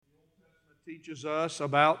teaches us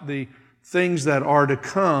about the things that are to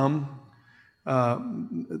come,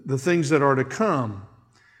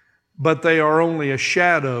 but they are only a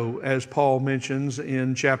shadow, as Paul mentions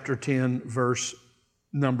in chapter 10, verse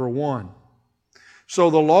number 1. So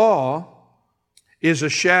the law is a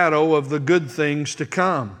shadow of the good things to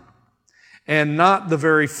come, and not the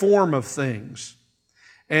very form of things.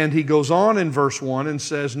 And he goes on in verse 1 and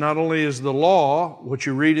says, not only is the law, what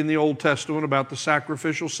you read in the Old Testament about the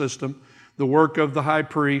sacrificial system, the work of the high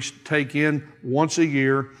priest, take in once a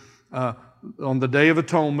year on the Day of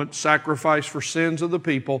Atonement, sacrifice for sins of the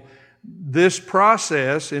people. This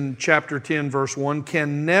process in chapter 10, verse 1,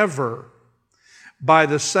 can never, by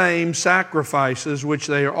the same sacrifices which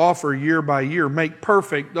they offer year by year, make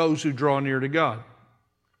perfect those who draw near to God,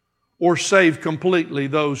 or save completely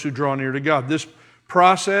those who draw near to God. This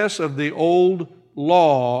process of the old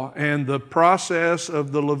law and the process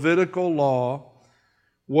of the Levitical law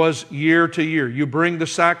was year to year. You bring the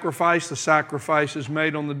sacrifice is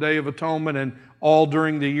made on the Day of Atonement, and all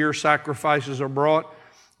during the year sacrifices are brought.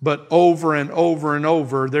 But over and over and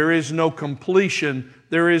over, there is no completion,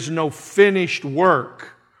 there is no finished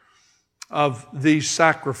work of these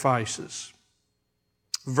sacrifices.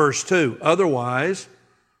 Verse 2, otherwise,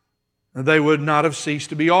 they would not have ceased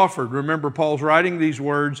to be offered. Remember, Paul's writing these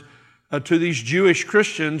words to these Jewish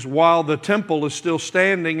Christians while the temple is still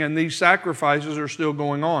standing and these sacrifices are still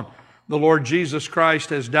going on. The Lord Jesus Christ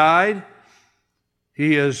has died.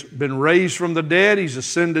 He has been raised from the dead. He's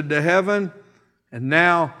ascended to heaven. And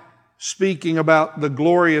now, speaking about the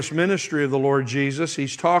glorious ministry of the Lord Jesus,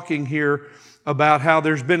 he's talking here about how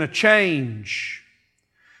there's been a change.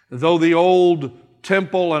 Though the old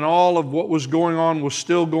temple and all of what was going on was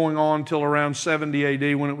still going on till around 70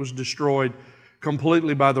 AD when it was destroyed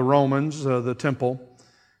completely by the Romans, the temple.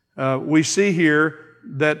 We see here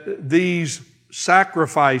that these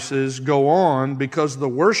sacrifices go on because the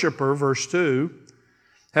worshiper, verse 2,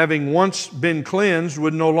 having once been cleansed,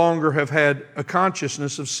 would no longer have had a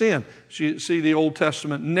consciousness of sin. See, the Old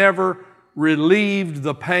Testament never relieved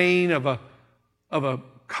the pain of a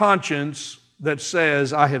conscience that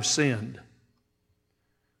says, I have sinned.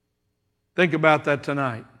 Think about that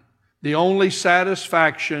tonight. The only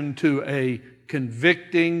satisfaction to a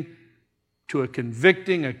convicting,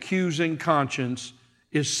 accusing conscience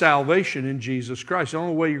is salvation in Jesus Christ. It's the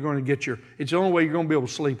only way you're going to be able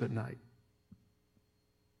to sleep at night.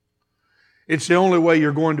 It's the only way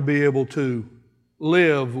you're going to be able to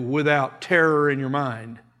live without terror in your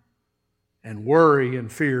mind and worry and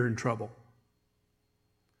fear and trouble.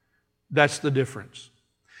 That's the difference.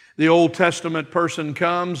 The Old Testament person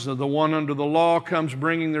comes, the one under the law comes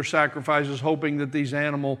bringing their sacrifices, hoping that these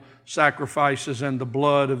animal sacrifices and the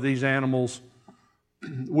blood of these animals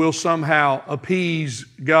will somehow appease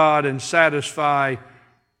God and satisfy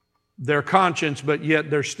their conscience, but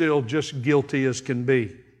yet they're still just guilty as can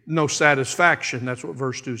be. No satisfaction, that's what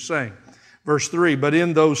verse 2 is saying. Verse 3, but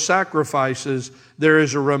in those sacrifices there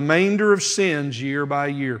is a remainder of sins year by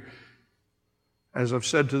year. As I've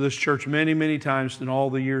said to this church many, many times in all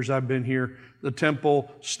the years I've been here, the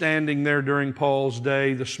temple standing there during Paul's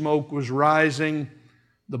day, the smoke was rising,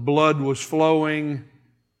 the blood was flowing,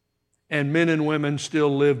 and men and women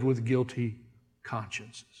still lived with guilty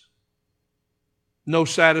consciences. No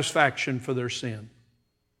satisfaction for their sin.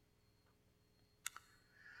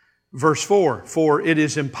 Verse 4, for it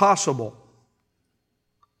is impossible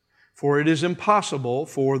for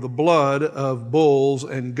the blood of bulls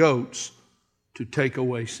and goats to take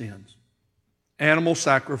away sins. Animal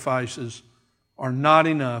sacrifices are not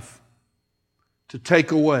enough to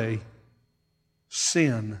take away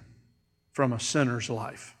sin from a sinner's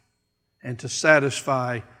life and to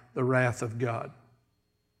satisfy the wrath of God.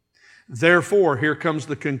 Therefore, here comes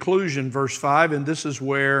the conclusion, verse 5, and this is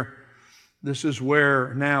where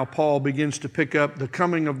now Paul begins to pick up the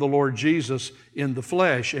coming of the Lord Jesus in the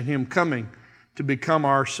flesh and Him coming to become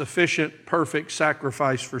our sufficient, perfect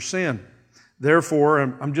sacrifice for sin. Therefore,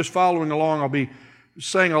 I'm just following along. I'll be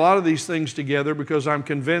saying a lot of these things together because I'm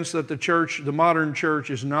convinced that the modern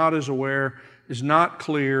church is not as aware, is not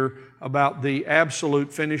clear about the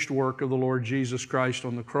absolute finished work of the Lord Jesus Christ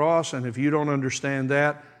on the cross. And if you don't understand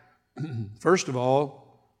that, first of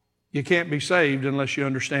all, you can't be saved unless you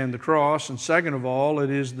understand the cross. And second of all,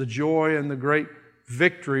 it is the joy and the great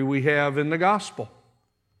victory we have in the gospel.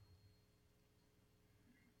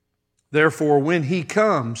 Therefore, when He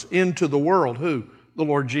comes into the world, who? The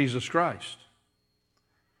Lord Jesus Christ.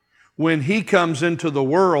 When He comes into the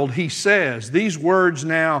world, He says, these words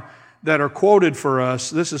now, that are quoted for us,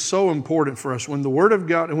 this is so important for us. When the Word of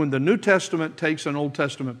God, when the New Testament takes an Old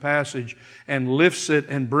Testament passage and lifts it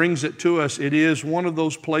and brings it to us, it is one of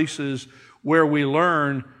those places where we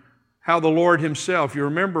learn how the Lord Himself, you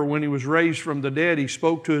remember when He was raised from the dead, He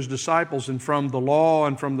spoke to His disciples, and from the law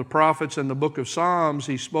and from the prophets and the book of Psalms,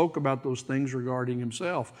 He spoke about those things regarding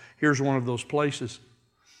Himself. Here's one of those places.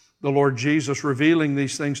 The Lord Jesus revealing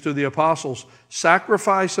these things to the apostles.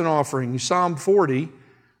 Sacrifice and offering. Psalm 40,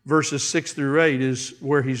 verses 6 through 8 is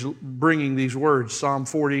where He's bringing these words. Psalm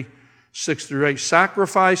 40, 6 through 8.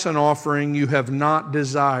 Sacrifice and offering you have not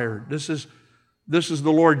desired. This is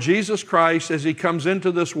the Lord Jesus Christ as He comes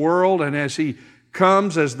into this world, and as He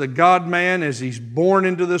comes as the God-man, as He's born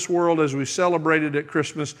into this world, as we celebrated at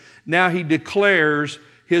Christmas. Now He declares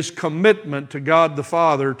His commitment to God the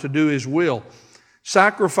Father to do His will.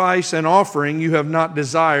 Sacrifice and offering you have not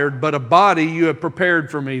desired, but a body you have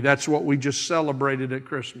prepared for me. That's what we just celebrated at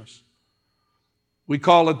Christmas. We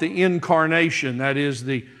call it the incarnation. That is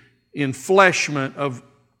the enfleshment of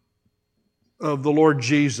the Lord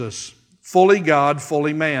Jesus. Fully God,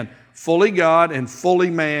 fully man. Fully God and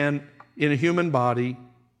fully man in a human body.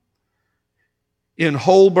 In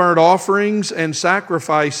whole burnt offerings and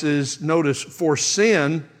sacrifices, notice, for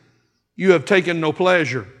sin you have taken no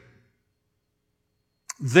pleasure.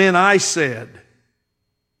 Then I said,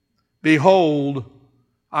 behold,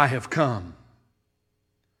 I have come.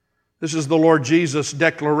 This is the Lord Jesus'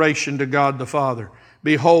 declaration to God the Father.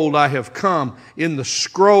 Behold, I have come. In the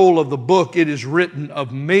scroll of the book it is written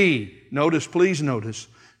of me. Notice, please notice,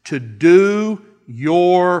 to do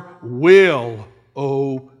your will,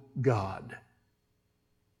 O God.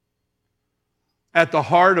 At the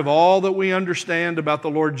heart of all that we understand about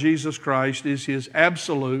the Lord Jesus Christ is His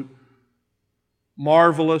absolute,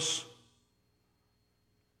 marvelous,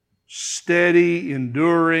 steady,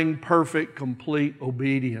 enduring, perfect, complete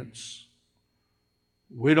obedience.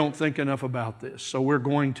 We don't think enough about this. So we're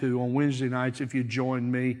going to, on Wednesday nights, if you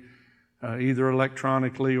join me, either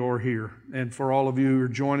electronically or here. And for all of you who are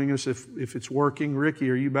joining us, if it's working,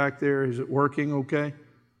 Ricky, are you back there? Is it working okay?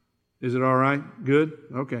 Is it all right? Good?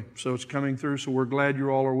 Okay. So it's coming through. So we're glad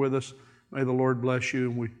you all are with us. May the Lord bless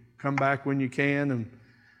you. And we come back when you can. And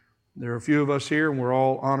there are a few of us here, and we're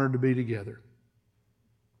all honored to be together.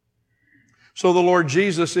 So the Lord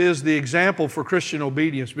Jesus is the example for Christian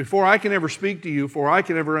obedience. Before I can ever speak to you, before I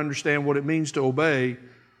can ever understand what it means to obey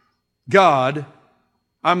God,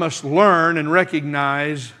 I must learn and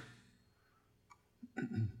recognize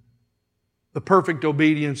the perfect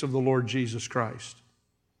obedience of the Lord Jesus Christ.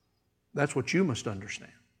 That's what you must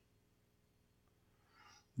understand.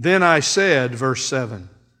 Then I said, verse 7,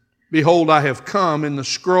 behold, I have come. In the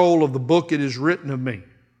scroll of the book it is written of me,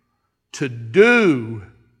 to do,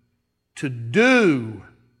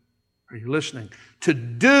 are you listening? To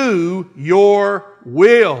do your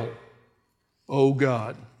will, O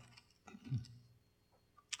God.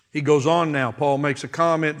 He goes on now. Paul makes a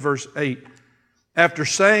comment, verse 8. After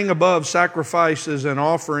saying above sacrifices and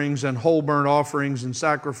offerings and whole burnt offerings and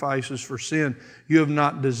sacrifices for sin, you have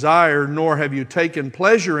not desired, nor have you taken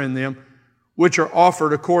pleasure in them, which are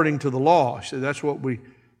offered according to the law. See, that's what the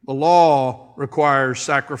law requires,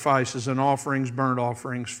 sacrifices and offerings, burnt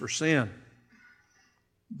offerings for sin.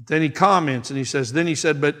 Then he comments and he says, then he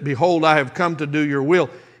said, but behold, I have come to do your will.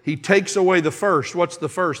 He takes away the first. What's the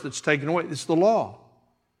first that's taken away? It's the law.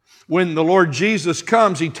 When the Lord Jesus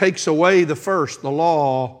comes, He takes away the first, the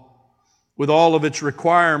law, with all of its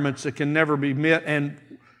requirements that can never be met, and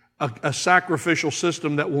a sacrificial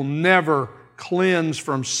system that will never cleanse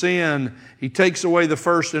from sin. He takes away the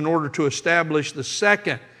first in order to establish the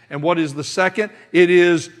second. And what is the second? It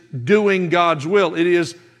is doing God's will. It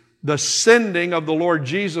is the sending of the Lord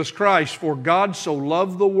Jesus Christ. For God so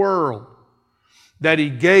loved the world that He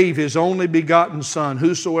gave His only begotten Son.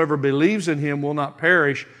 Whosoever believes in Him will not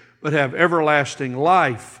perish, but have everlasting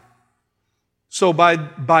life. So by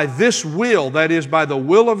this will, that is by the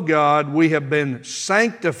will of God, we have been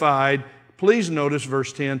sanctified, please notice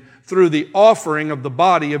verse 10, through the offering of the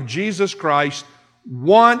body of Jesus Christ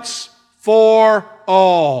once for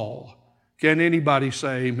all. Can anybody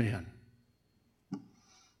say amen?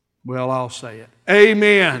 Well, I'll say it.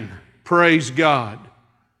 Amen. Praise God.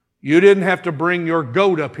 You didn't have to bring your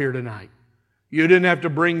goat up here tonight. You didn't have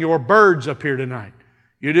to bring your birds up here tonight.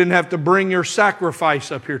 You didn't have to bring your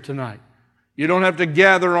sacrifice up here tonight. You don't have to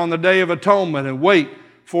gather on the Day of Atonement and wait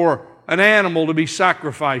for an animal to be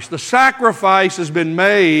sacrificed. The sacrifice has been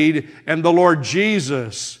made, and the Lord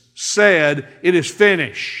Jesus said, it is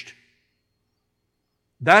finished.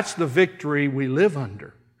 That's the victory we live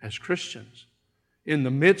under as Christians in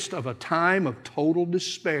the midst of a time of total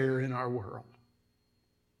despair in our world.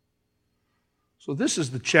 So this is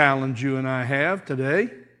the challenge you and I have today,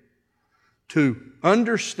 to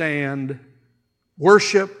understand,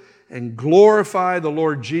 worship, and glorify the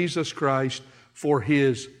Lord Jesus Christ for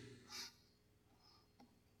His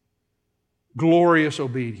glorious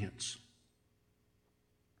obedience.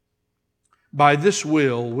 By this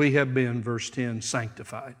will we have been, verse 10,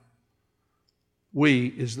 sanctified. We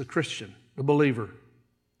is the Christian, the believer.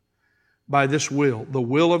 By this will, the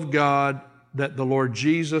will of God, that the Lord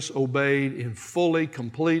Jesus obeyed in fully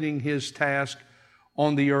completing His task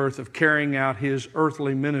on the earth of carrying out His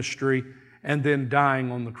earthly ministry and then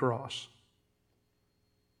dying on the cross.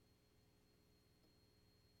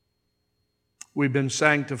 We've been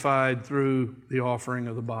sanctified through the offering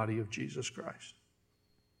of the body of Jesus Christ.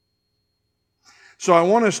 So I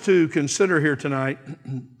want us to consider here tonight,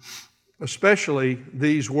 especially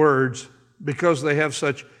these words, because they have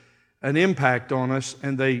such an impact on us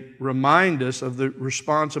and they remind us of the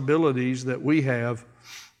responsibilities that we have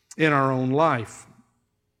in our own life.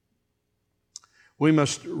 We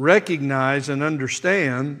must recognize and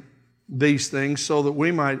understand these things so that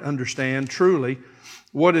we might understand truly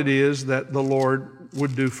what it is that the Lord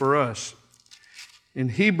would do for us. In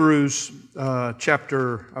Hebrews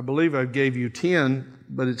chapter, I believe I gave you 10,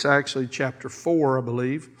 but it's actually chapter 4, I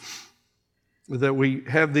believe, that we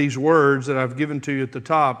have these words that I've given to you at the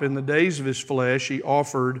top. In the days of His flesh, He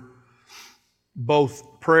offered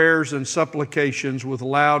both prayers and supplications with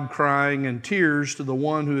loud crying and tears to the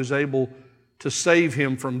one who is able to save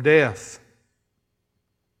him from death.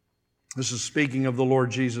 This is speaking of the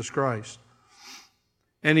Lord Jesus Christ.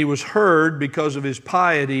 And He was heard because of His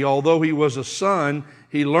piety. Although He was a son,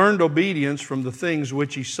 He learned obedience from the things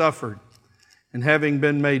which He suffered. And having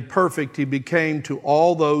been made perfect, He became to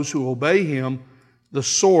all those who obey Him the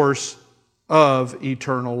source of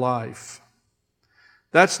eternal life.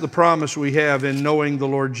 That's the promise we have in knowing the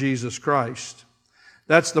Lord Jesus Christ.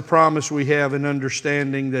 That's the promise we have in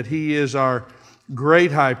understanding that He is our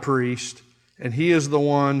great high priest, and He is the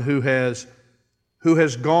one who has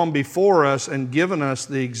gone before us and given us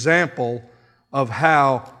the example of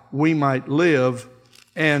how we might live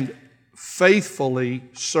and faithfully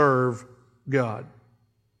serve God.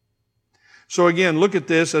 So again, look at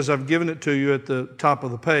this as I've given it to you at the top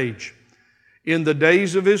of the page. In the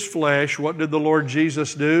days of His flesh, what did the Lord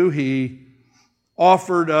Jesus do? He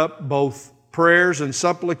offered up both prayers and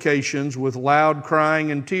supplications with loud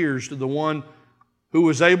crying and tears to the one who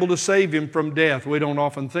was able to save Him from death. We don't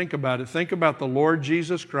often think about it. Think about the Lord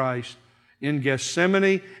Jesus Christ in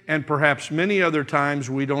Gethsemane and perhaps many other times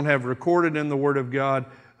we don't have recorded in the Word of God,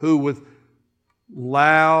 who with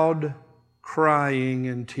loud crying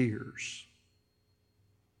and tears.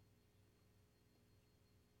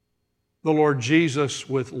 The Lord Jesus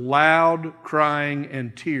with loud crying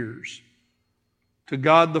and tears to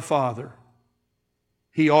God the Father,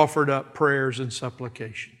 He offered up prayers and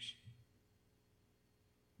supplications.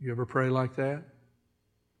 You ever pray like that?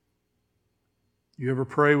 You ever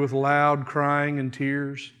pray with loud crying and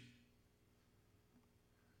tears?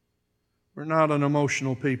 We're not an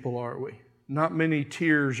emotional people, are we? Not many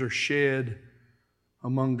tears are shed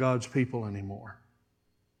among God's people anymore.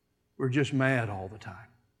 We're just mad all the time.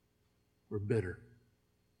 We're bitter.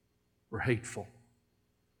 We're hateful.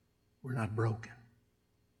 We're not broken.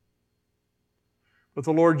 But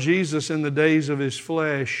the Lord Jesus, in the days of His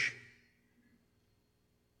flesh,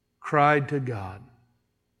 cried to God.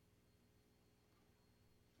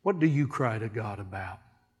 What do you cry to God about?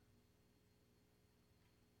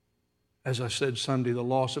 As I said Sunday, the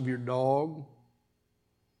loss of your dog,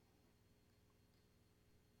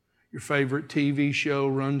 your favorite TV show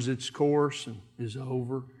runs its course and is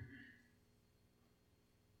over.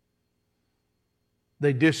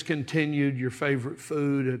 They discontinued your favorite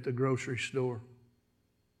food at the grocery store.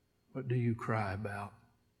 What do you cry about?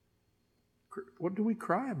 What do we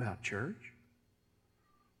cry about, church?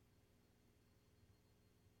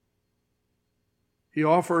 He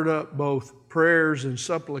offered up both prayers and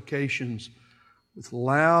supplications with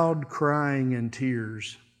loud crying and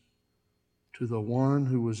tears to the one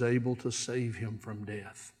who was able to save him from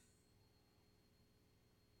death.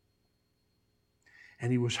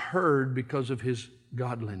 And He was heard because of His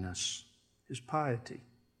godliness, His piety.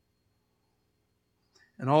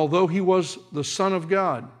 And although He was the Son of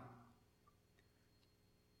God,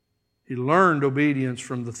 He learned obedience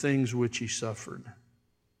from the things which He suffered.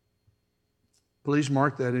 Please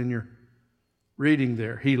mark that in your reading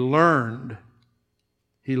there. He learned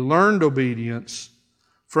obedience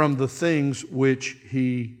from the things which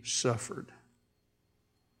He suffered.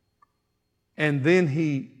 And then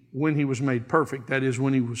when He was made perfect, that is,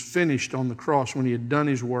 when He was finished on the cross, when He had done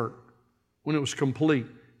His work, when it was complete,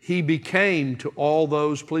 He became to all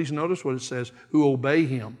those, please notice what it says, who obey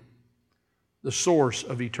Him, the source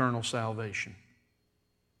of eternal salvation.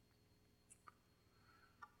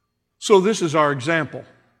 So this is our example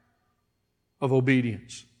of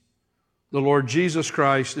obedience. The Lord Jesus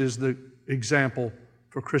Christ is the example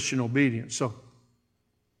for Christian obedience. So,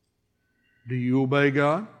 do you obey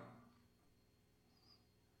God?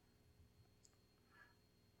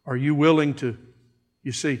 Are you willing to?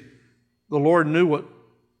 You see, the Lord knew what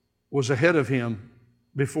was ahead of Him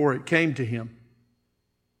before it came to Him.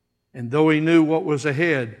 And though He knew what was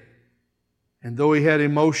ahead, and though He had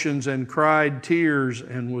emotions and cried tears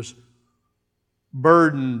and was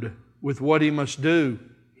burdened with what He must do,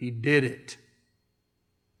 He did it.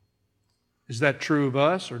 Is that true of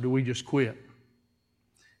us, or do we just quit?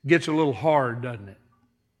 It gets a little hard, doesn't it?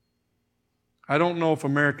 I don't know if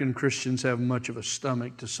American Christians have much of a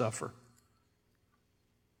stomach to suffer,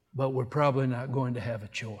 but we're probably not going to have a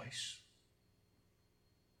choice.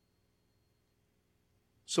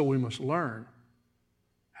 So we must learn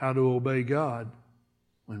how to obey God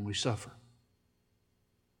when we suffer.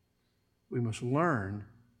 We must learn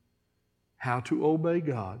how to obey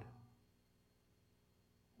God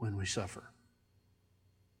when we suffer.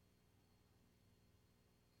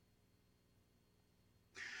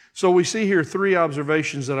 So we see here three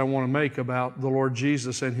observations that I want to make about the Lord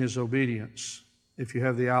Jesus and His obedience. If you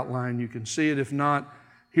have the outline, you can see it. If not,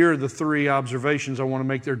 here are the three observations I want to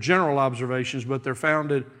make. They're general observations, but they're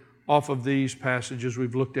founded off of these passages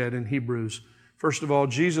we've looked at in Hebrews. First of all,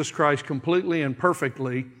 Jesus Christ completely and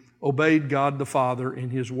perfectly obeyed God the Father in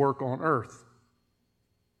His work on earth.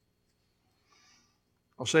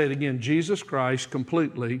 I'll say it again. Jesus Christ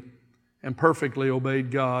completely and perfectly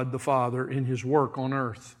obeyed God the Father in His work on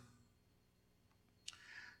earth.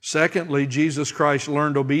 Secondly, Jesus Christ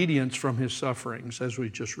learned obedience from His sufferings, as we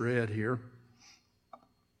just read here.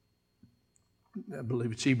 I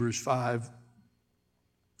believe it's Hebrews 5.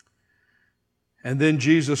 And then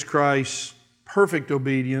Jesus Christ's perfect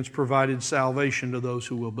obedience provided salvation to those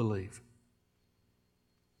who will believe.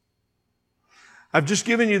 I've just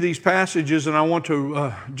given you these passages, and I want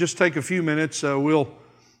to just take a few minutes. We'll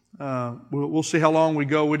see how long we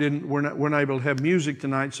go. We're not able to have music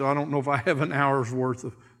tonight, so I don't know if I have an hour's worth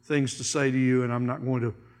of things to say to you, and I'm not going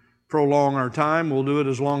to prolong our time. We'll do it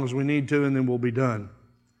as long as we need to, and then we'll be done.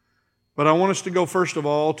 But I want us to go first of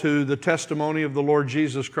all to the testimony of the Lord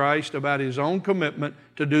Jesus Christ about His own commitment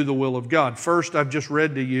to do the will of God. First, I've just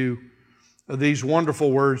read to you these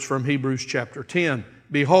wonderful words from Hebrews chapter 10.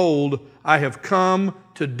 Behold, I have come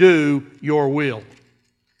to do your will.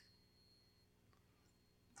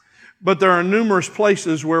 But there are numerous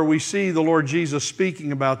places where we see the Lord Jesus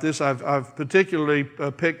speaking about this. I've particularly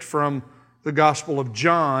picked from the Gospel of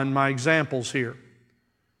John my examples here.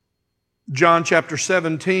 John chapter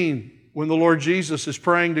 17, when the Lord Jesus is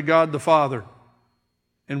praying to God the Father,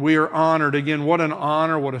 and we are honored. Again, what an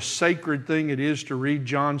honor, what a sacred thing it is to read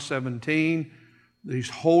John 17. These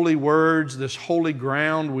holy words, this holy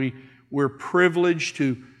ground, we're privileged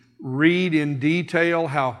to read in detail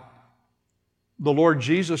how the Lord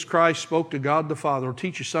Jesus Christ spoke to God the Father. It'll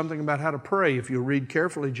teach you something about how to pray if you read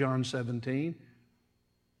carefully John 17.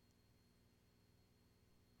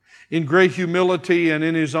 In great humility and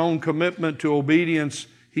in His own commitment to obedience,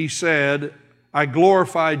 He said, I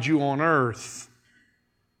glorified you on earth,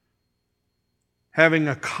 having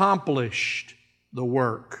accomplished the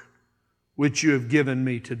work which you have given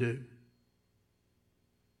me to do.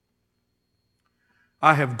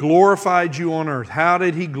 I have glorified you on earth. How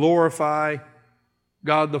did He glorify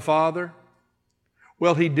God the Father?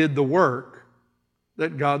 Well, He did the work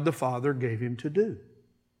that God the Father gave Him to do.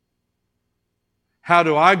 How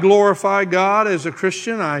do I glorify God as a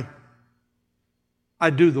Christian? I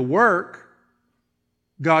do the work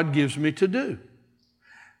God gives me to do.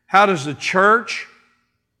 How does the church,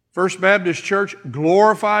 First Baptist Church,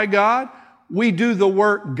 glorify God? We do the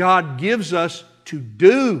work God gives us to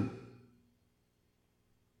do.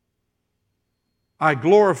 I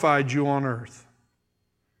glorified you on earth.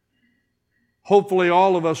 Hopefully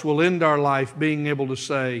all of us will end our life being able to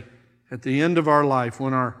say, at the end of our life,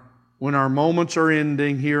 when our moments are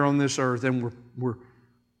ending here on this earth, and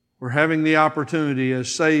we're having the opportunity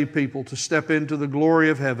as saved people to step into the glory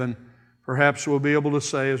of heaven, perhaps we'll be able to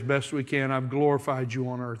say as best we can, I've glorified you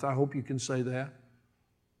on earth. I hope you can say that.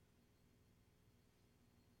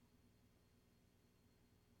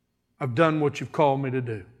 I've done what you've called me to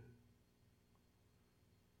do.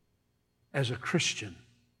 As a Christian.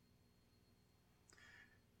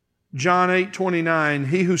 John 8:29,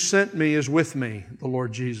 He who sent me is with me, the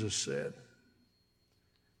Lord Jesus said.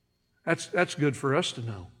 That's good for us to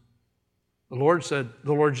know.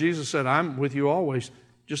 The Lord Jesus said, I'm with you always,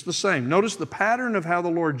 just the same. Notice the pattern of how the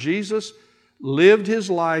Lord Jesus lived His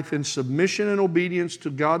life in submission and obedience to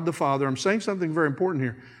God the Father. I'm saying something very important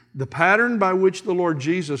here. The pattern by which the Lord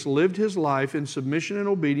Jesus lived His life in submission and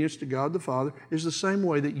obedience to God the Father is the same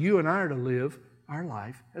way that you and I are to live our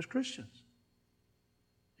life as Christians.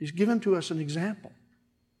 He's given to us an example.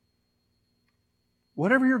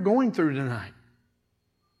 Whatever you're going through tonight,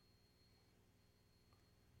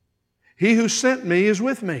 He who sent me is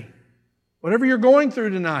with me. Whatever you're going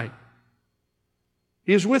through tonight,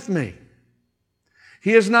 He is with me.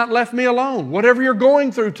 He has not left me alone. Whatever you're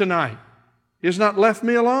going through tonight, He has not left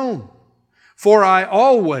me alone. For I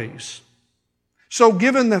always. So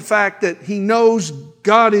given the fact that he knows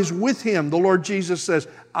God is with him, the Lord Jesus says,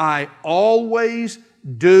 I always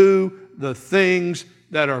do the things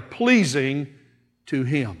that are pleasing to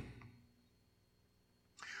Him.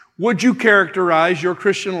 Would you characterize your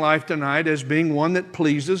Christian life tonight as being one that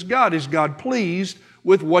pleases God? Is God pleased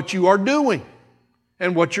with what you are doing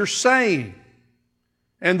and what you're saying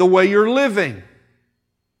and the way you're living?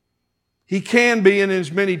 He can be and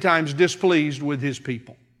is many times displeased with His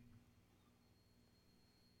people.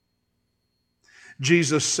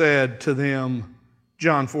 Jesus said to them,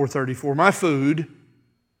 John 4:34, my food,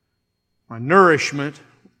 my nourishment,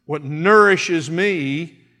 what nourishes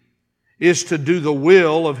me is to do the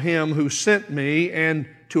will of Him who sent me and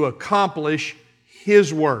to accomplish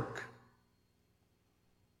His work.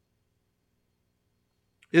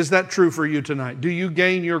 Is that true for you tonight? Do you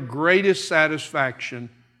gain your greatest satisfaction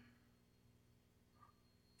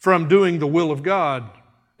from doing the will of God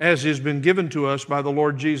as has been given to us by the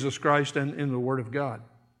Lord Jesus Christ and in the Word of God?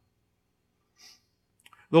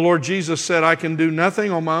 The Lord Jesus said, I can do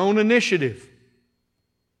nothing on my own initiative.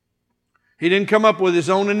 He didn't come up with His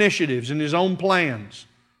own initiatives and His own plans.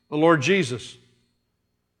 The Lord Jesus,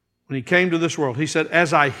 when He came to this world, He said,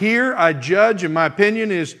 as I hear, I judge, and my opinion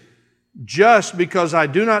is just because I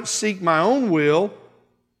do not seek my own will.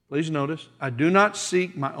 Please notice, I do not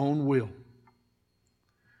seek my own will,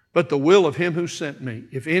 but the will of Him who sent me.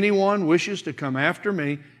 If anyone wishes to come after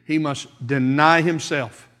me, he must deny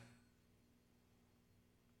himself.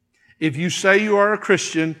 If you say you are a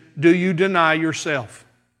Christian, do you deny yourself?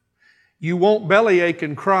 You won't bellyache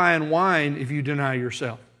and cry and whine if you deny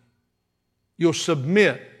yourself. You'll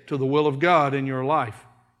submit to the will of God in your life.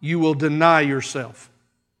 You will deny yourself.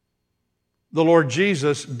 The Lord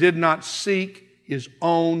Jesus did not seek His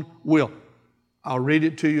own will. I'll read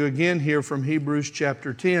it to you again here from Hebrews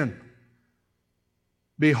chapter 10.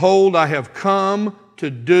 Behold, I have come to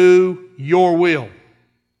do your will.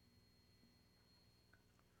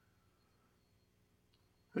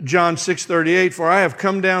 John 6:38, for I have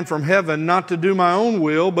come down from heaven not to do my own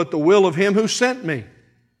will, but the will of Him who sent me.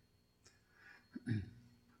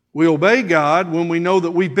 We obey God when we know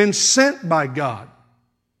that we've been sent by God.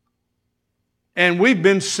 And we've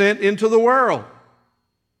been sent into the world.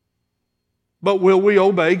 But will we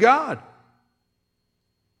obey God?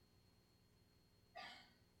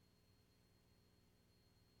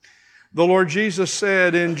 The Lord Jesus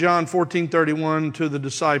said in John 14:31 to the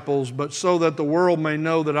disciples, but so that the world may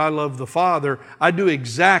know that I love the Father, I do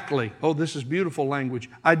exactly, oh, this is beautiful language,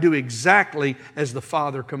 I do exactly as the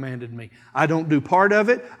Father commanded me. I don't do part of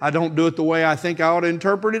it. I don't do it the way I think I ought to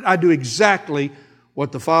interpret it. I do exactly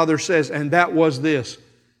what the Father says, and that was this: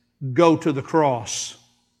 go to the cross.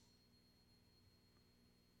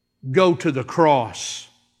 Go to the cross.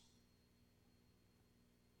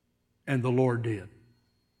 And the Lord did.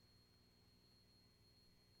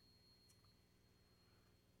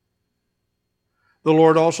 The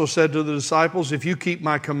Lord also said to the disciples, if you keep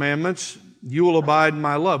my commandments, you will abide in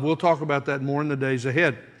my love. We'll talk about that more in the days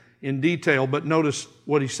ahead in detail, but notice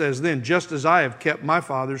what He says then. Just as I have kept my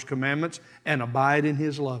Father's commandments and abide in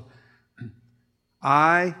His love.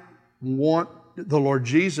 The Lord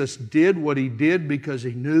Jesus did what He did because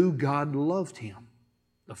He knew God loved Him.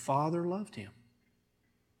 The Father loved Him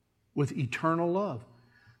with eternal love.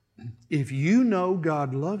 If you know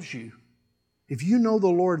God loves you, if you know the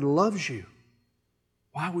Lord loves you,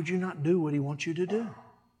 why would you not do what He wants you to do?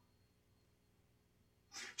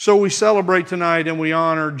 So we celebrate tonight and we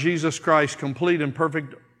honor Jesus Christ's complete and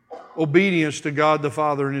perfect obedience to God the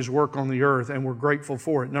Father and His work on the earth, and we're grateful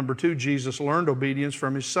for it. Number two, Jesus learned obedience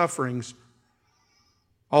from His sufferings.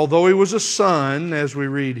 Although He was a son, as we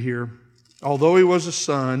read here, although He was a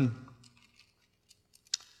son,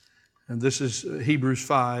 and this is Hebrews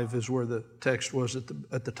 5 is where the text was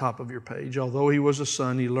at the top of your page. Although He was a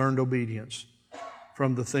son, He learned obedience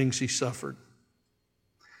from the things He suffered.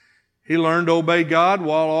 He learned to obey God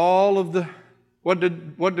while all of the... What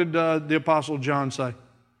did the Apostle John say?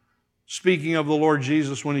 speaking of the Lord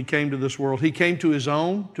Jesus when He came to this world. He came to His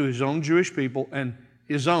own Jewish people, and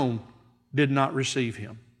His own did not receive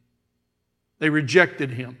Him. They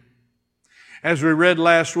rejected Him. As we read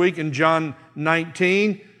last week in John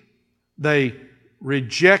 19, they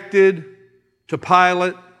rejected to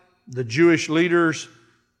Pilate, the Jewish leaders,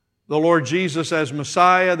 the Lord Jesus as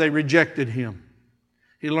Messiah. They rejected Him.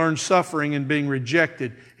 He learned suffering and being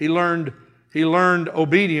rejected. He learned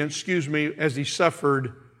obedience, as He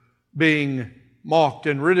suffered being mocked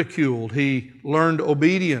and ridiculed. He learned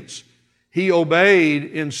obedience. He obeyed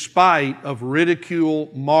in spite of ridicule,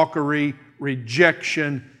 mockery,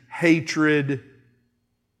 rejection, hatred.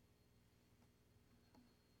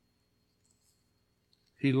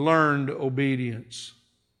 He learned obedience.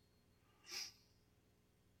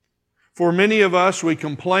 For many of us, we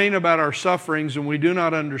complain about our sufferings and we do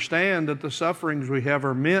not understand that the sufferings we have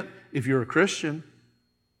are meant, if you're a Christian,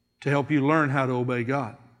 to help you learn how to obey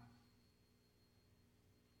God.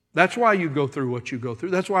 That's why you go through what you go through.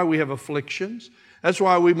 That's why we have afflictions. That's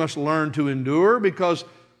why we must learn to endure, because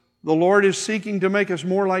the Lord is seeking to make us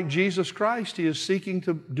more like Jesus Christ. He is seeking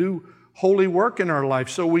to do holy work in our life.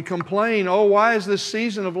 So we complain, oh, why is this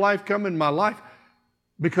season of life come in my life?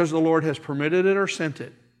 Because the Lord has permitted it or sent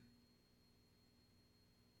it.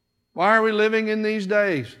 Why are we living in these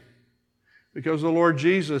days? Because the Lord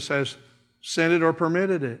Jesus has sent it or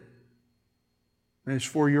permitted it. And it's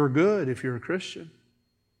for your good if you're a Christian.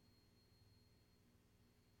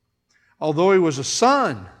 Although He was a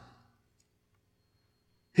son,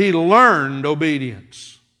 He learned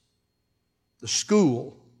obedience. The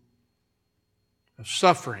school of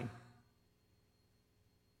suffering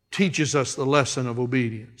teaches us the lesson of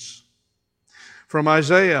obedience. From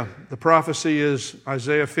Isaiah, the prophecy is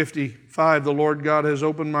Isaiah 55, the Lord God has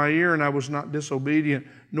opened my ear and I was not disobedient,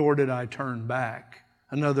 nor did I turn back.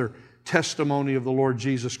 Another testimony of the Lord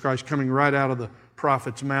Jesus Christ coming right out of the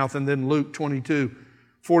prophet's mouth. And then Luke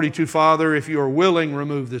 22:42, Father, if you are willing,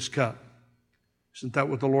 remove this cup. Isn't that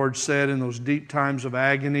what the Lord said in those deep times of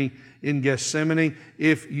agony in Gethsemane?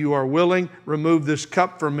 If you are willing, remove this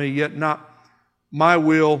cup from me, yet not my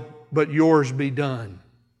will, but yours be done.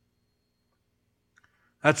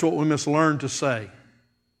 That's what we must learn to say.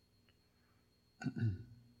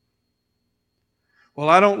 Well,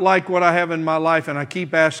 I don't like what I have in my life and I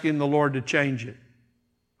keep asking the Lord to change it.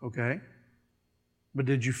 Okay? But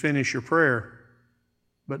did you finish your prayer?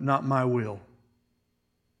 But not my will,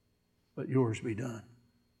 but yours be done.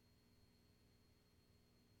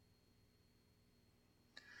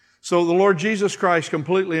 So the Lord Jesus Christ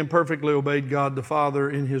completely and perfectly obeyed God the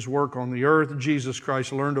Father in His work on the earth. Jesus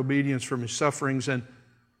Christ learned obedience from His sufferings. And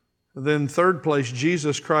then third place,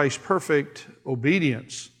 Jesus Christ's perfect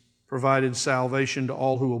obedience provided salvation to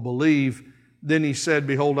all who will believe. Then He said,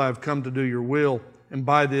 behold, I have come to do your will. And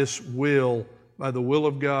by this will, by the will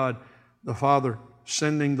of God, the Father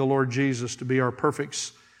sending the Lord Jesus to be our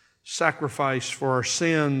perfect sacrifice for our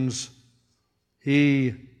sins,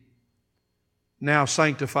 He now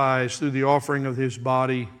sanctifies through the offering of His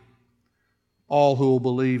body all who will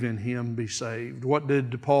believe in Him be saved. What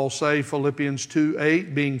did Paul say? Philippians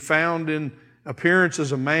 2:8, being found in appearance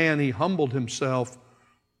as a man, He humbled Himself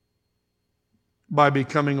by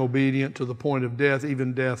becoming obedient to the point of death,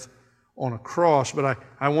 even death on a cross. But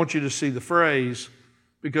I want you to see the phrase,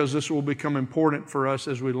 because this will become important for us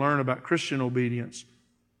as we learn about Christian obedience.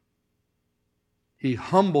 He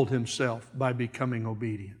humbled Himself by becoming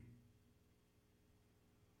obedient.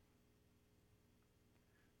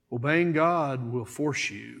 Obeying God will force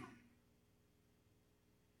you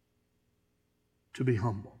to be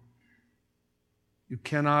humble. You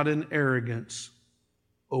cannot in arrogance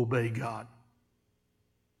obey God.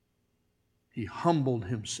 He humbled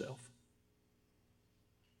Himself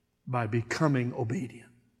by becoming obedient.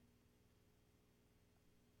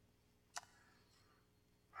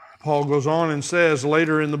 Paul goes on and says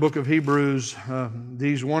later in the book of Hebrews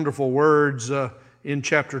these wonderful words in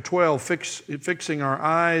chapter 12, fixing our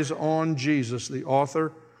eyes on Jesus, the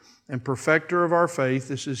author and perfecter of our faith.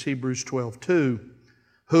 This is Hebrews 12:2,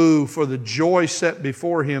 who for the joy set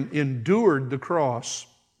before Him endured the cross,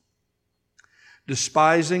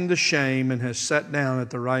 despising the shame, and has sat down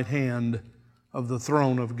at the right hand of the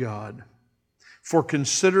throne of God. For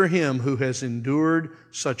consider Him who has endured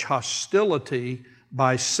such hostility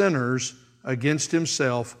by sinners against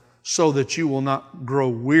Himself, so that you will not grow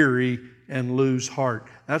weary and lose heart.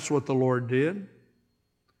 That's what the Lord did.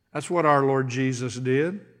 That's what our Lord Jesus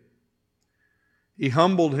did. He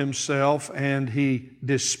humbled Himself and He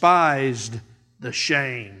despised the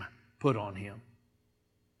shame put on Him,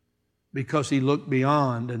 because He looked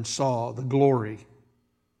beyond and saw the glory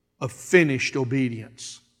of finished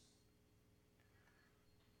obedience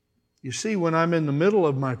You see, when I'm in the middle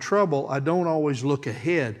of my trouble, I don't always look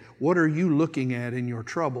ahead. What are you looking at in your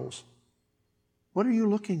troubles? What are you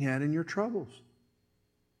looking at in your troubles?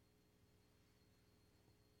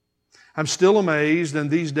 I'm still amazed, and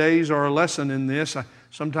these days are a lesson in this. I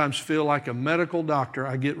sometimes feel like a medical doctor.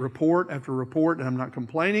 I get report after report, and I'm not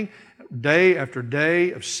complaining. Day after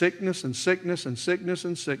day of sickness and sickness and sickness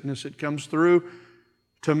and sickness. It comes through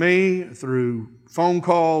to me through phone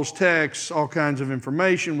calls, texts, all kinds of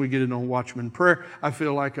information. We get it on Watchman Prayer. I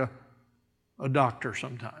feel like a doctor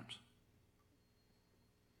sometimes.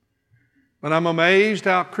 But I'm amazed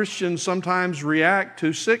how Christians sometimes react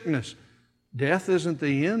to sickness. Death isn't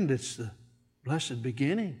the end, it's the blessed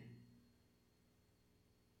beginning.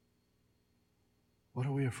 What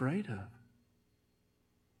are we afraid of?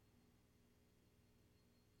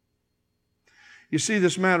 You see,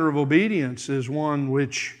 this matter of obedience is one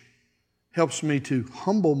which helps me to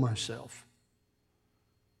humble myself.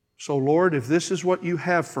 So, Lord, if this is what you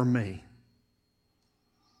have for me,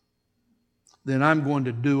 then I'm going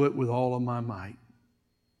to do it with all of my might.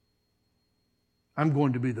 I'm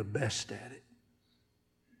going to be the best at it.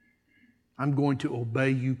 I'm going to obey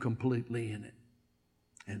you completely in it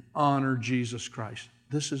and honor Jesus Christ.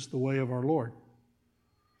 This is the way of our Lord.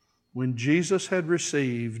 When Jesus had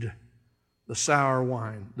received the sour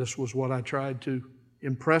wine, this was what I tried to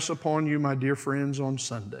impress upon you, my dear friends, on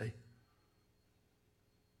Sunday.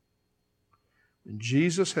 When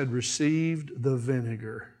Jesus had received the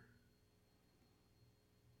vinegar,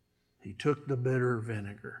 he took the bitter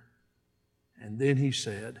vinegar, and then he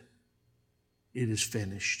said, "It is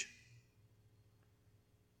finished."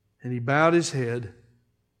 And he bowed his head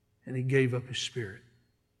and he gave up his spirit.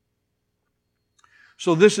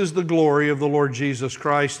 So this is the glory of the Lord Jesus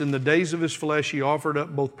Christ. In the days of his flesh, he offered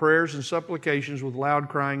up both prayers and supplications with loud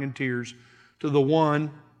crying and tears to the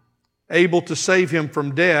one able to save him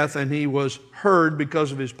from death, and he was heard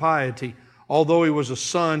because of his piety. Although he was a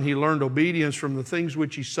son, he learned obedience from the things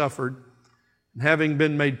which he suffered. And having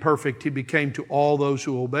been made perfect, he became to all those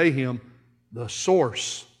who obey him the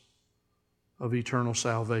source of eternal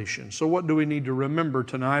salvation. So what do we need to remember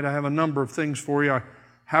tonight? I have a number of things for you.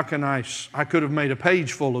 I could have made a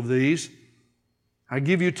page full of these. I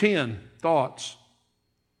give you 10 thoughts.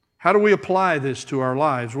 How do we apply this to our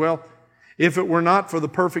lives? Well, if it were not for the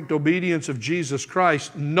perfect obedience of Jesus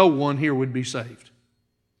Christ, no one here would be saved.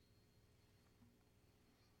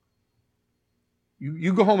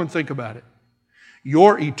 You go home and think about it.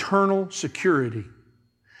 Your eternal security,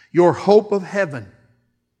 your hope of heaven,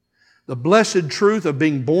 the blessed truth of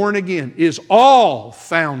being born again is all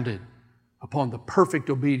founded upon the perfect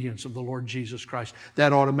obedience of the Lord Jesus Christ.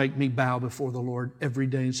 That ought to make me bow before the Lord every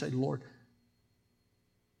day and say, Lord,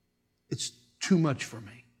 it's too much for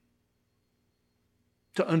me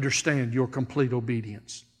to understand your complete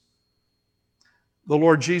obedience. The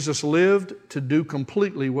Lord Jesus lived to do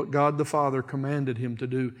completely what God the Father commanded him to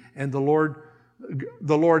do, and the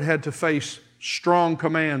Lord had to face strong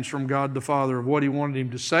commands from God the Father of what he wanted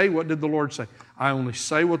him to say. What did the Lord say? I only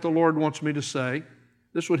say what the Lord wants me to say.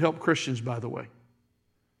 This would help Christians, by the way.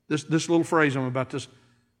 This little phrase I'm about to,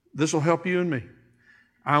 this will help you and me.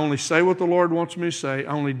 I only say what the Lord wants me to say.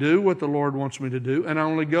 I only do what the Lord wants me to do. And I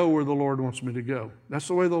only go where the Lord wants me to go. That's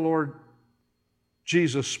the way the Lord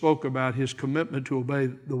Jesus spoke about his commitment to obey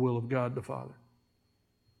the will of God the Father.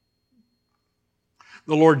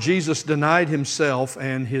 The Lord Jesus denied himself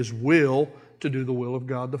and his will to do the will of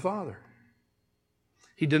God the Father.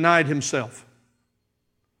 He denied himself.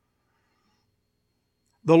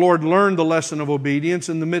 The Lord learned the lesson of obedience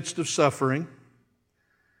in the midst of suffering.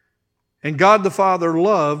 And God the Father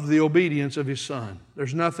loved the obedience of his Son.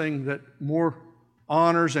 There's nothing that more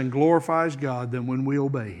honors and glorifies God than when we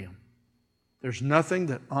obey him. There's nothing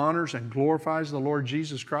that honors and glorifies the Lord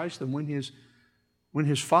Jesus Christ than when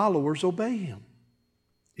his followers obey him.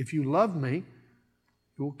 If you love me,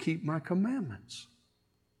 you will keep my commandments.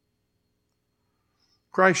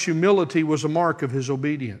 Christ's humility was a mark of his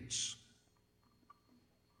obedience.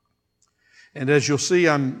 And as you'll see,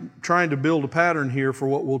 I'm trying to build a pattern here for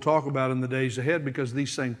what we'll talk about in the days ahead, because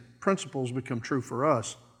these same principles become true for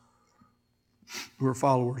us who are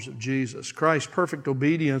followers of Jesus. Christ's perfect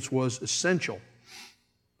obedience was essential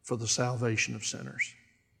for the salvation of sinners.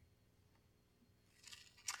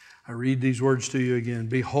 I read these words to you again.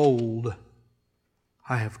 Behold,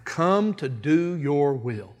 I have come to do your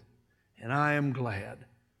will, and I am glad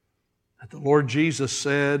that the Lord Jesus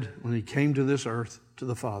said when he came to this earth to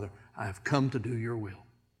the Father, I have come to do your will.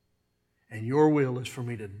 And your will is for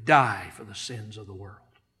me to die for the sins of the world.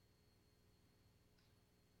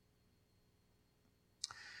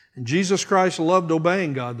 And Jesus Christ loved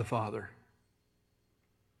obeying God the Father.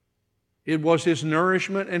 It was his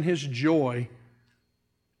nourishment and his joy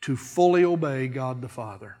to fully obey God the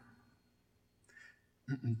Father.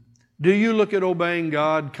 Do you look at obeying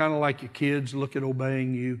God kind of like your kids look at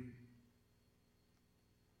obeying you?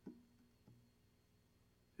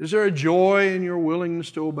 Is there a joy in your willingness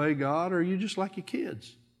to obey God, or are you just like your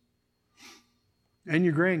kids and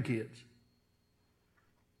your grandkids?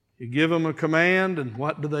 You give them a command, and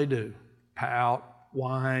what do? Pout,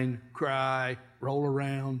 whine, cry, roll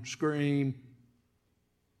around, scream,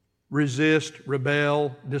 resist,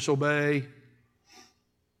 rebel, disobey.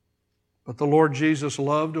 But the Lord Jesus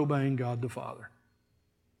loved obeying God the Father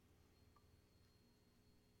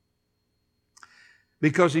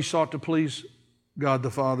because he sought to please God the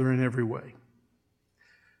Father in every way.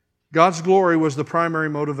 God's glory was the primary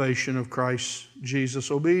motivation of Christ Jesus'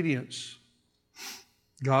 obedience.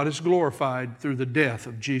 God is glorified through the death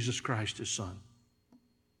of Jesus Christ, his Son.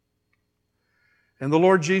 And the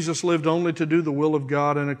Lord Jesus lived only to do the will of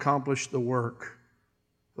God and accomplish the work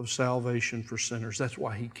of salvation for sinners. That's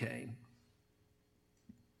why he came.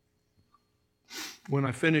 When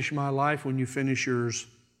I finish my life, when you finish yours,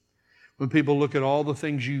 when people look at all the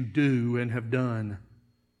things you do and have done,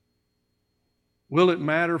 will it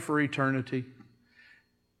matter for eternity?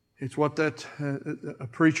 It's what that a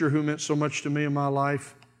preacher who meant so much to me in my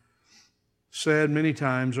life said many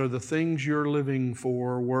times, are the things you're living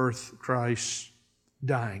for worth Christ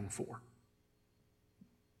dying for?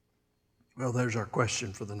 Well, there's our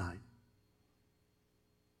question for the night.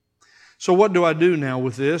 So what do I do now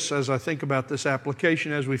with this as I think about this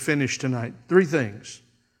application as we finish tonight? 3 things.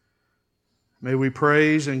 May we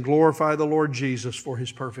praise and glorify the Lord Jesus for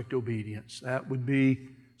his perfect obedience. That would be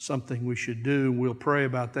something we should do. We'll pray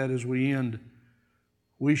about that as we end.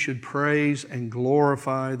 We should praise and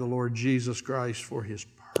glorify the Lord Jesus Christ for his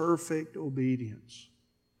perfect obedience.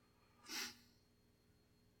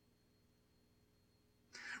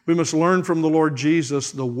 We must learn from the Lord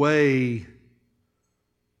Jesus the way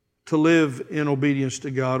to live in obedience to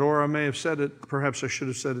God. Or I may have said it, perhaps I should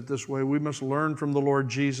have said it this way. We must learn from the Lord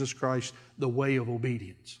Jesus Christ the way of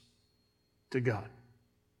obedience to God.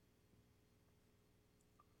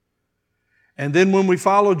 And then when we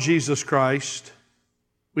follow Jesus Christ,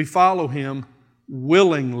 we follow him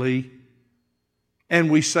willingly, and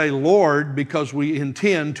we say, Lord, because we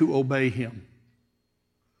intend to obey him.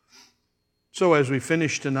 So as we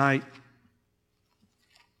finish tonight,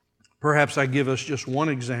 perhaps I give us just one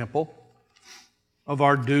example of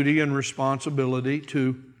our duty and responsibility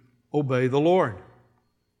to obey the Lord.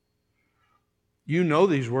 You know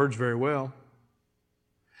these words very well.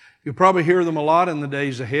 You'll probably hear them a lot in the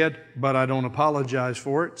days ahead, but I don't apologize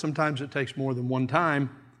for it. Sometimes it takes more than one time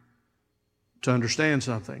to understand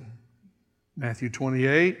something. Matthew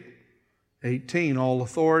 28:18, all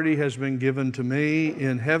authority has been given to me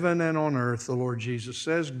in heaven and on earth, the Lord Jesus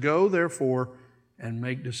says. Go therefore and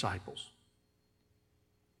make disciples.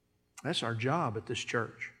 That's our job at this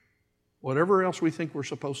church. Whatever else we think we're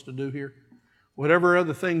supposed to do here, whatever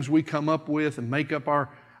other things we come up with and make up our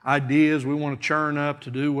ideas we want to churn up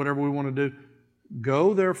to do whatever we want to do,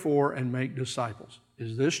 go therefore and make disciples.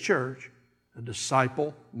 Is this church a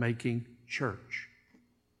disciple-making church?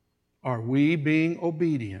 Are we being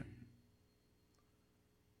obedient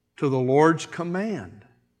to the Lord's command?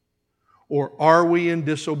 Or are we in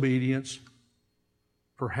disobedience?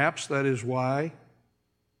 Perhaps that is why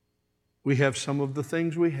we have some of the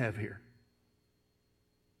things we have here.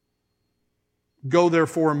 Go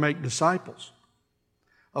therefore and make disciples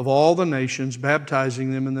of all the nations,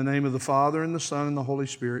 baptizing them in the name of the Father and the Son and the Holy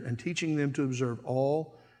Spirit, and teaching them to observe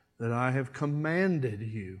all that I have commanded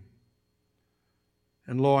you.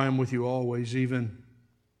 And lo, I am with you always, even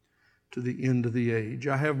to the end of the age.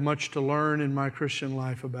 I have much to learn in my Christian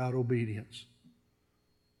life about obedience,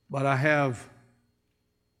 but I have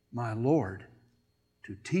my Lord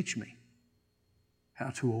to teach me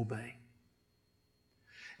how to obey.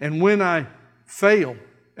 And when I fail,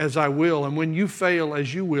 as I will, and when you fail,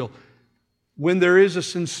 as you will, when there is a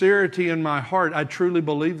sincerity in my heart, I truly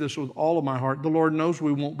believe this with all of my heart. The Lord knows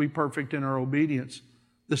we won't be perfect in our obedience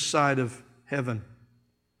this side of heaven.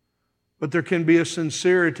 But there can be a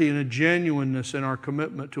sincerity and a genuineness in our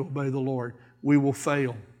commitment to obey the Lord. We will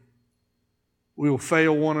fail. We will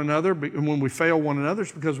fail one another, and when we fail one another,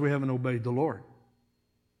 it's because we haven't obeyed the Lord.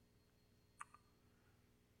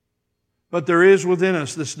 But there is within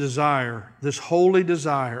us this desire, this holy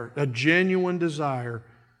desire, a genuine desire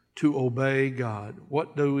to obey God.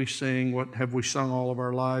 What do we sing? What have we sung all of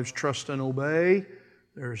our lives? Trust and obey.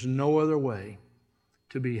 There is no other way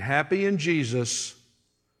to be happy in Jesus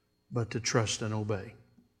but to trust and obey.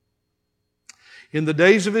 In the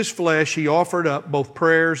days of his flesh, he offered up both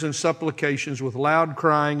prayers and supplications with loud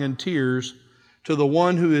crying and tears to the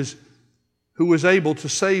one who was able to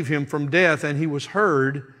save him from death, and he was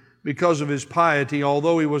heard because of his piety.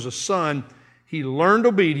 Although he was a son, he learned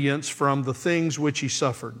obedience from the things which he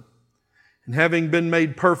suffered. And having been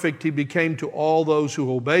made perfect, he became to all those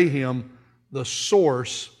who obey him the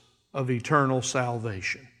source of eternal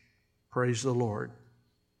salvation. Praise the Lord.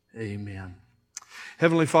 Amen.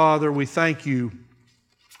 Heavenly Father, we thank you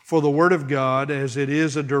for the Word of God as it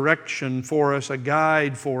is a direction for us, a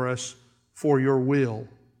guide for us for your will.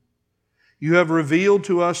 You have revealed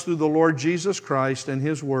to us through the Lord Jesus Christ and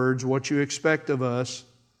His words what you expect of us,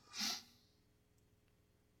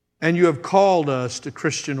 and you have called us to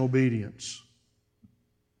Christian obedience.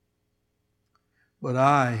 But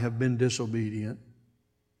I have been disobedient.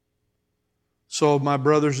 So have my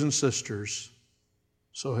brothers and sisters.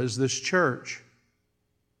 So has this church.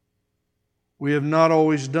 We have not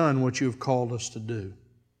always done what you have called us to do.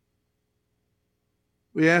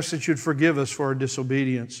 We ask that you'd forgive us for our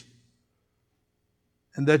disobedience,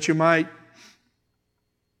 and that you might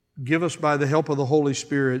give us, by the help of the Holy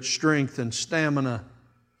Spirit, strength and stamina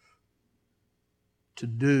to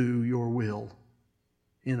do your will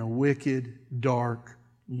in a wicked, dark,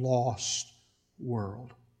 lost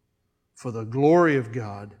world, for the glory of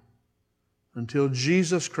God, until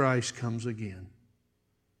Jesus Christ comes again.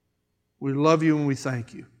 We love you and we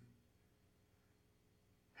thank you.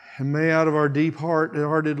 And may out of our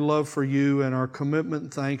deep-hearted love for you and our commitment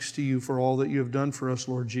and thanks to you for all that you have done for us,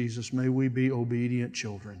 Lord Jesus, may we be obedient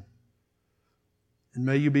children. And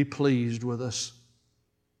may you be pleased with us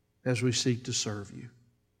as we seek to serve you.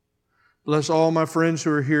 Bless all my friends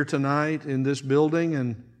who are here tonight in this building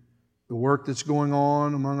and the work that's going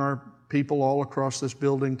on among our people all across this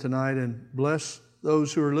building tonight. And bless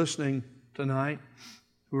those who are listening tonight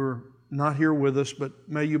who are not here with us, but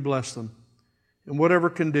may you bless them in whatever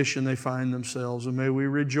condition they find themselves. And may we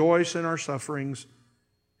rejoice in our sufferings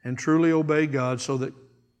and truly obey God so that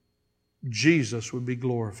Jesus would be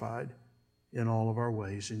glorified in all of our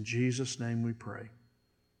ways. In Jesus' name we pray.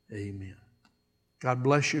 Amen. God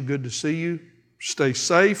bless you. Good to see you. Stay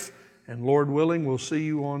safe. And Lord willing, we'll see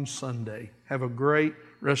you on Sunday. Have a great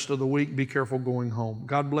rest of the week. Be careful going home.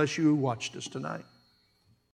 God bless you who watched us tonight.